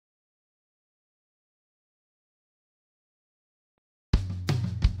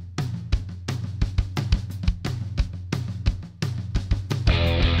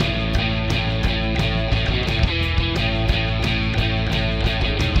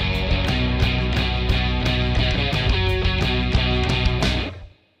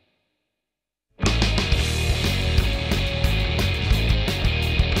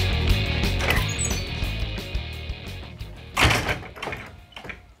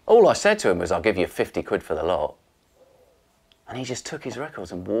All I said to him was, I'll give you 50 quid for the lot. And he just took his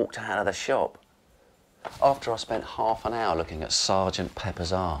records and walked out of the shop. After I spent half an hour looking at Sergeant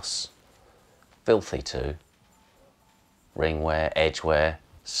Pepper's arse. Filthy too. Ring wear, edge wear,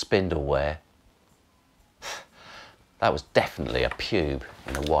 spindle wear. That was definitely a pube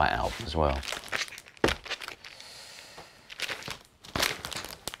in a White Album as well.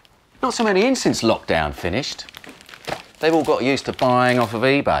 Not so many in since lockdown finished. They've all got used to buying off of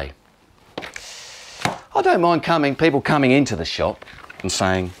eBay. I don't mind people coming into the shop and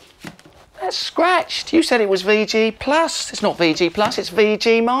saying, that's scratched. You said it was VG plus. It's not VG plus, it's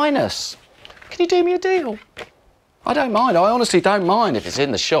VG minus. Can you do me a deal? I don't mind. I honestly don't mind if it's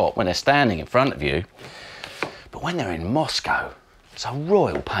in the shop when they're standing in front of you. But when they're in Moscow, it's a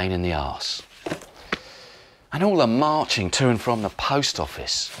royal pain in the arse. And all the marching to and from the post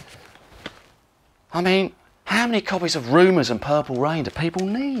office. I mean, how many copies of Rumours and Purple Rain do people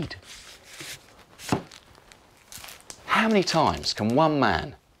need? How many times can one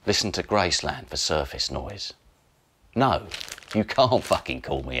man listen to Graceland for surface noise? No, you can't fucking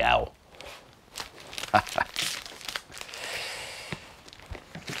call me Al.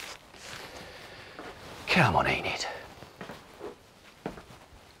 Come on, Enid.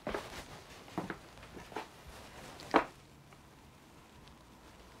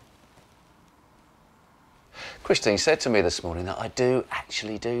 Christine said to me this morning that I do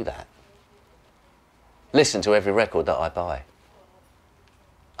actually do that. Listen to every record that I buy.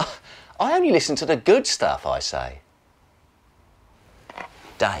 I only listen to the good stuff, I say.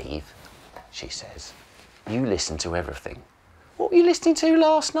 Dave, she says, you listen to everything. What were you listening to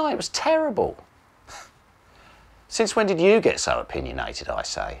last night? It was terrible. Since when did you get so opinionated, I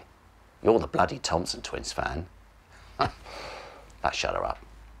say? You're the bloody Thompson Twins fan. That shut her up.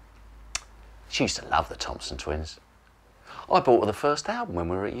 She used to love the Thompson Twins. I bought her the first album when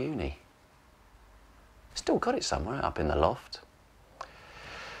we were at uni. Still got it somewhere up in the loft.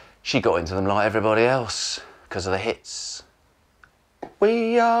 She got into them like everybody else, because of the hits.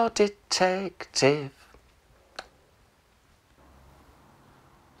 We are detective.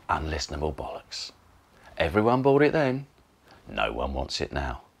 Unlistenable bollocks. Everyone bought it then. No one wants it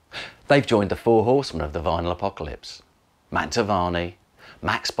now. They've joined the four horsemen of the vinyl apocalypse. Mantovani,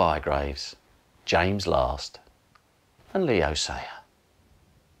 Max Bygraves, James Last and Leo Sayer.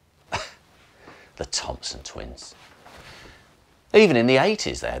 The Thompson Twins. Even in the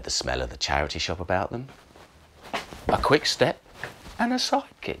 80s they had the smell of the charity shop about them. A quick step and a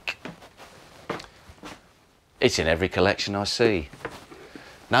sidekick. It's in every collection I see.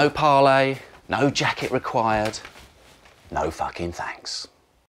 No parlay, no jacket required, no fucking thanks.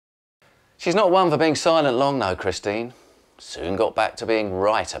 She's not one for being silent long though, Christine. Soon got back to being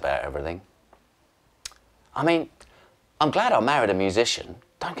right about everything. I mean, I'm glad I married a musician,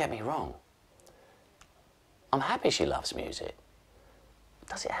 don't get me wrong. I'm happy she loves music.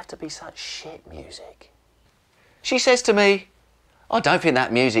 Does it have to be such shit music? She says to me, I don't think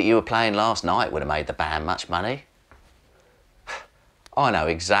that music you were playing last night would have made the band much money. I know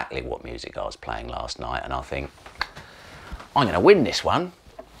exactly what music I was playing last night and I think, I'm going to win this one.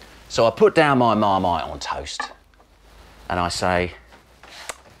 So I put down my Marmite on toast and I say,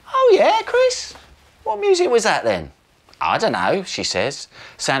 oh yeah, Chris, what music was that then? I don't know, she says.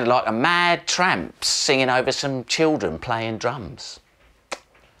 Sounded like a mad tramp singing over some children playing drums.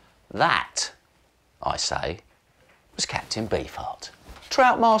 That, I say, was Captain Beefheart.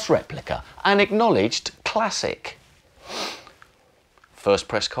 Troutmask replica, an acknowledged classic. First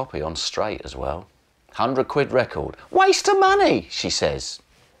press copy on straight as well. 100 quid record. Waste of money, she says.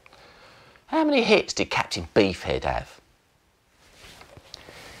 How many hits did Captain Beefhead have?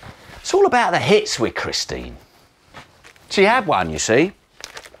 It's all about the hits with Christine. She had one, you see.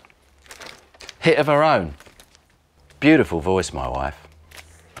 Hit of her own. Beautiful voice, my wife.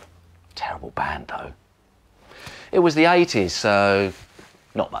 Terrible band, though. It was the 80s, so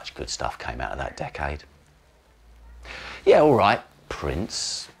not much good stuff came out of that decade. Yeah, all right.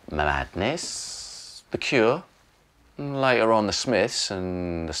 Prince, Madness, The Cure, and later on the Smiths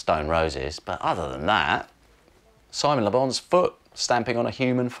and the Stone Roses. But other than that, Simon Le Bon's foot stamping on a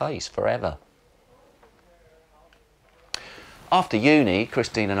human face forever. After uni,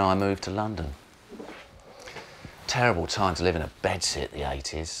 Christine and I moved to London. Terrible time to live in a bedsit, the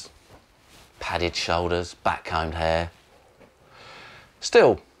 80s. Padded shoulders, back-combed hair.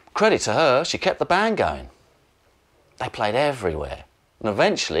 Still, credit to her, she kept the band going. They played everywhere and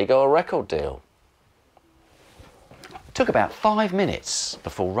eventually got a record deal. It took about 5 minutes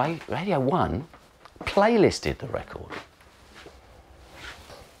before Radio 1 playlisted the record.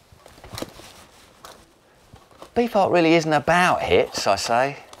 Beefheart really isn't about hits, I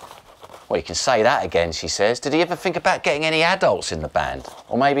say. Well, you can say that again, she says. Did he ever think about getting any adults in the band?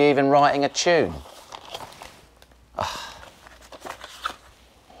 Or maybe even writing a tune? Oh.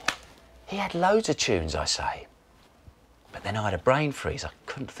 He had loads of tunes, I say. But then I had a brain freeze. I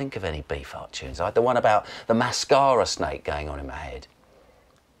couldn't think of any Beefheart tunes. I had the one about the mascara snake going on in my head.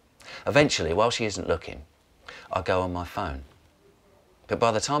 Eventually, while she isn't looking, I go on my phone. But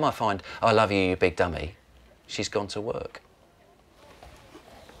by the time I find I Love You, You Big Dummy, she's gone to work.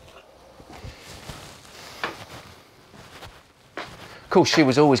 Of course, she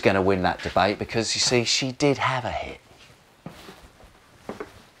was always going to win that debate because, you see, she did have a hit.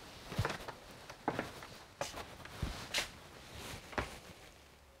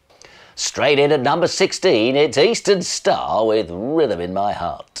 Straight in at number 16, it's Eastern Star with Rhythm in My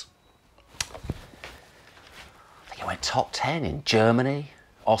Heart. I think it went top 10 in Germany,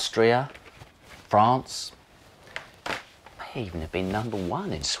 Austria, France. May even have been number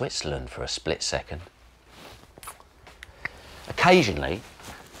 1 in Switzerland for a split second. Occasionally,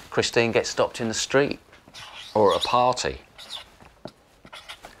 Christine gets stopped in the street or at a party.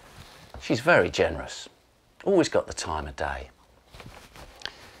 She's very generous, always got the time of day.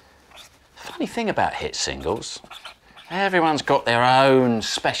 Funny thing about hit singles, everyone's got their own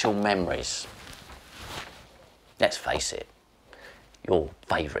special memories. Let's face it, your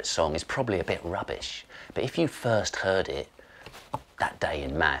favourite song is probably a bit rubbish, but if you first heard it that day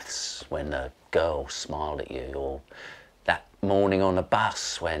in maths when the girl smiled at you, or that morning on the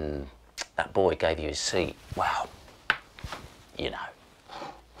bus when that boy gave you his seat, well, you know.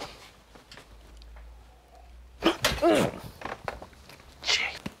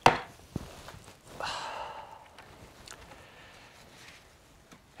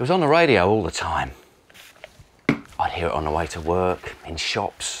 It was on the radio all the time. I'd hear it on the way to work, in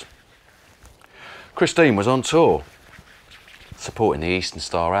shops. Christine was on tour, supporting the Eastern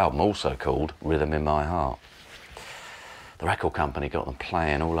Star album, also called Rhythm in My Heart. The record company got them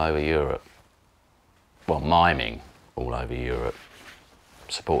playing all over Europe. Well, miming all over Europe,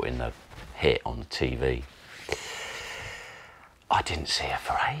 supporting the hit on the TV. I didn't see her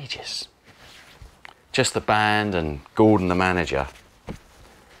for ages. Just the band and Gordon, the manager,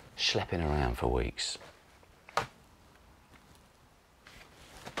 schlepping around for weeks.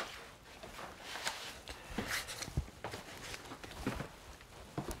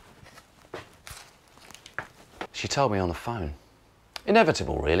 She told me on the phone.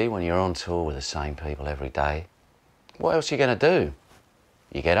 Inevitable, really, when you're on tour with the same people every day. What else are you going to do?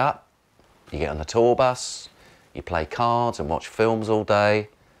 You get up, you get on the tour bus, you play cards and watch films all day.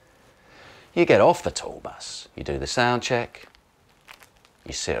 You get off the tour bus, you do the sound check,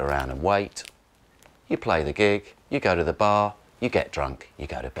 you sit around and wait, you play the gig, you go to the bar, you get drunk, you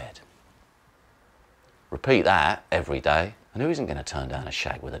go to bed. Repeat that every day, and who isn't going to turn down a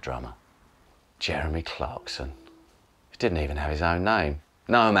shag with a drummer? Jeremy Clarkson. He didn't even have his own name.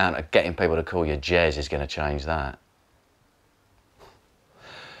 No amount of getting people to call you Jez is going to change that.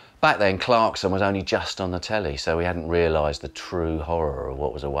 Back then, Clarkson was only just on the telly, so we hadn't realised the true horror of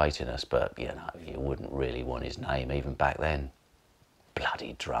what was awaiting us, but, you know, you wouldn't really want his name even back then.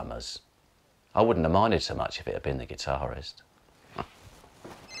 Bloody drummers. I wouldn't have minded so much if it had been the guitarist.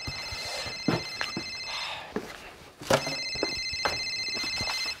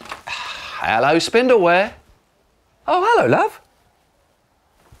 Hello, Spindle Wear. Oh, hello, love.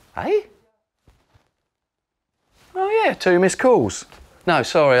 Hey? Oh, yeah, 2 missed calls. No,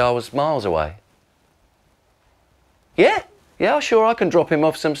 sorry, I was miles away. Yeah, sure, I can drop him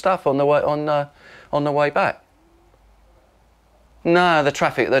off some stuff on the way back. No, the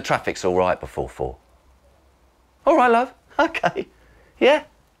traffic's all right before 4. All right, love. Okay. Yeah.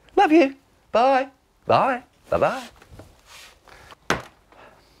 Love you. Bye. Bye. Bye-bye.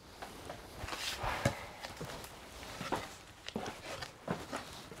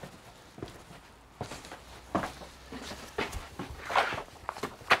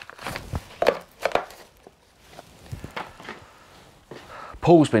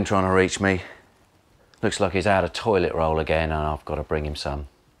 Paul's been trying to reach me. Looks like he's out of toilet roll again and I've got to bring him some.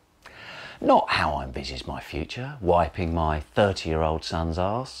 Not how I envisage my future, wiping my 30-year-old son's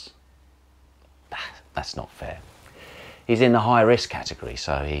arse. That's not fair. He's in the high risk category,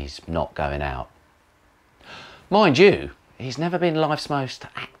 so he's not going out. Mind you, he's never been life's most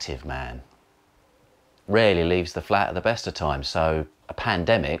active man. Rarely leaves the flat at the best of times, so a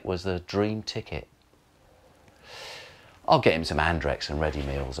pandemic was the dream ticket. I'll get him some Andrex and ready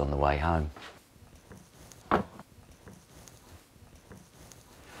meals on the way home.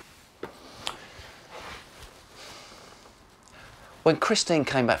 When Christine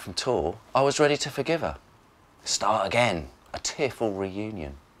came back from tour, I was ready to forgive her. Start again, a tearful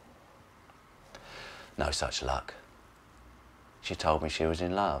reunion. No such luck. She told me she was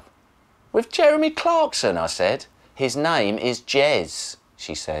in love. With Jeremy Clarkson, I said. His name is Jez,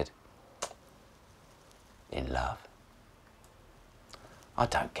 she said. In love. I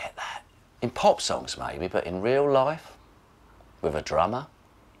don't get that. In pop songs maybe, but in real life, with a drummer,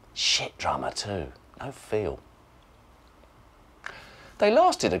 shit drummer too, no feel. They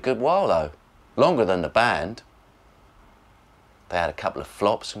lasted a good while though, longer than the band. They had a couple of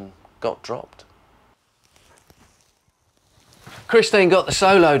flops and got dropped. Christine got the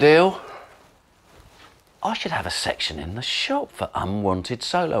solo deal. I should have a section in the shop for unwanted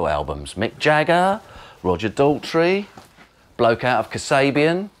solo albums. Mick Jagger, Roger Daltrey, bloke out of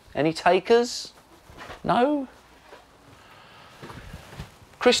Kasabian. Any takers? No?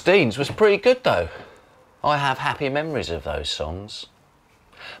 Christine's was pretty good though. I have happy memories of those songs.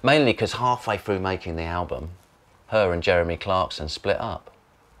 Mainly because halfway through making the album, her and Jeremy Clarkson split up.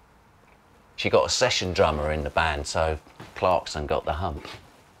 She got a session drummer in the band, so Clarkson got the hump.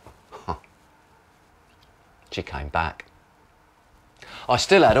 She came back. I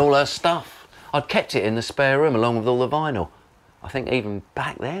still had all her stuff. I'd kept it in the spare room along with all the vinyl. I think even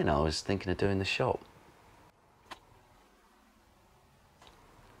back then I was thinking of doing the shop.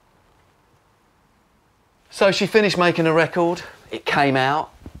 So she finished making a record, it came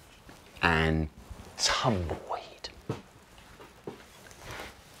out, and tumbleweed.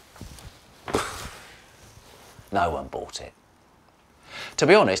 No one bought it. To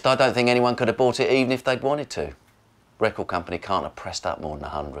be honest, I don't think anyone could have bought it even if they'd wanted to. Record company can't have pressed up more than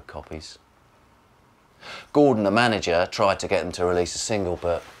 100 copies. Gordon, the manager, tried to get them to release a single,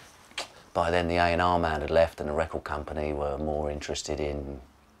 but by then the A&R man had left and the record company were more interested in,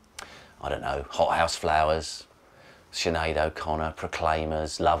 I don't know, Hot House Flowers, Sinead O'Connor,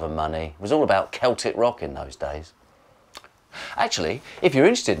 Proclaimers, Love and Money. It was all about Celtic rock in those days. Actually, if you're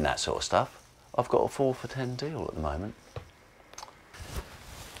interested in that sort of stuff, I've got a 4 for 10 deal at the moment.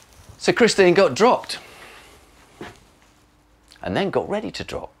 So Christine got dropped. And then got ready to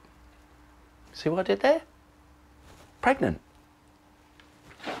drop. See what I did there? Pregnant.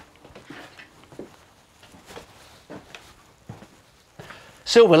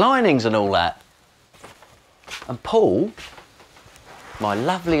 Silver linings and all that. And Paul, my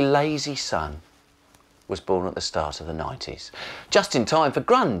lovely lazy son, was born at the start of the 90s, just in time for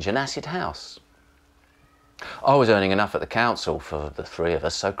grunge and acid house. I was earning enough at the council for the 3 of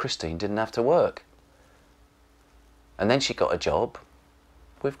us, so Christine didn't have to work. And then she got a job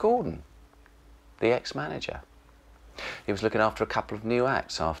with Gordon, the ex-manager. He was looking after a couple of new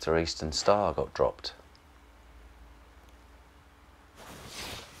acts after Eastern Star got dropped.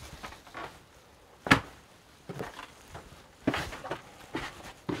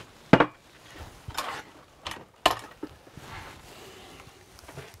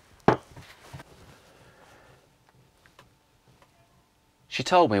 She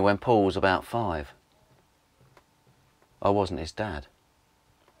told me when Paul was about 5. I wasn't his dad.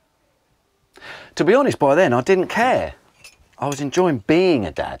 To be honest, by then I didn't care. I was enjoying being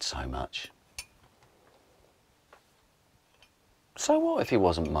a dad so much. So what if he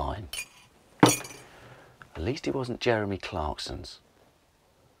wasn't mine? At least he wasn't Jeremy Clarkson's.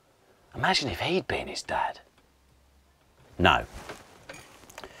 Imagine if he'd been his dad. No.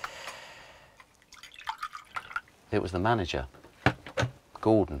 It was the manager,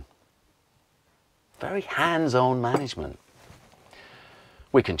 Gordon. Very hands-on management.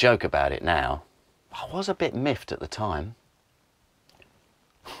 We can joke about it now. I was a bit miffed at the time.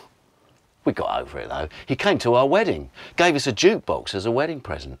 We got over it though. He came to our wedding, gave us a jukebox as a wedding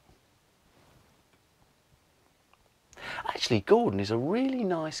present. Actually, Gordon is a really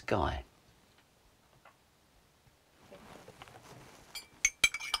nice guy.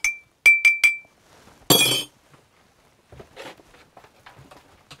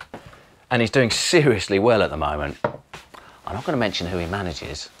 And he's doing seriously well at the moment. I'm not going to mention who he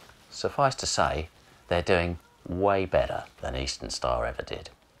manages. Suffice to say, they're doing way better than Eastern Star ever did.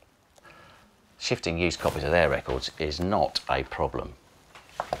 Shifting used copies of their records is not a problem.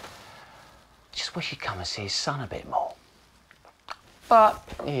 Just wish he'd come and see his son a bit more. But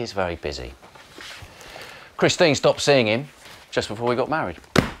he is very busy. Christine stopped seeing him just before we got married.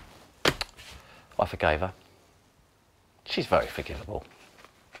 I forgave her. She's very forgivable.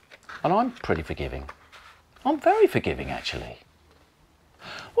 And I'm pretty forgiving. I'm very forgiving, actually.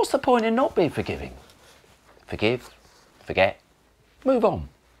 What's the point in not being forgiving? Forgive, forget, move on.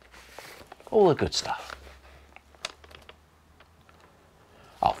 All the good stuff.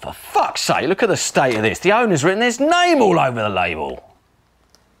 Oh, for fuck's sake, look at the state of this. The owner's written his name all over the label.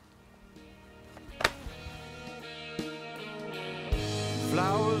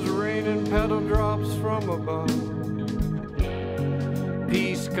 Flowers raining petal drops from above.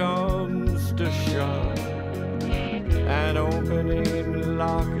 Peace comes to shut, an opening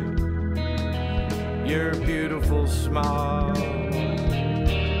locket, your beautiful smile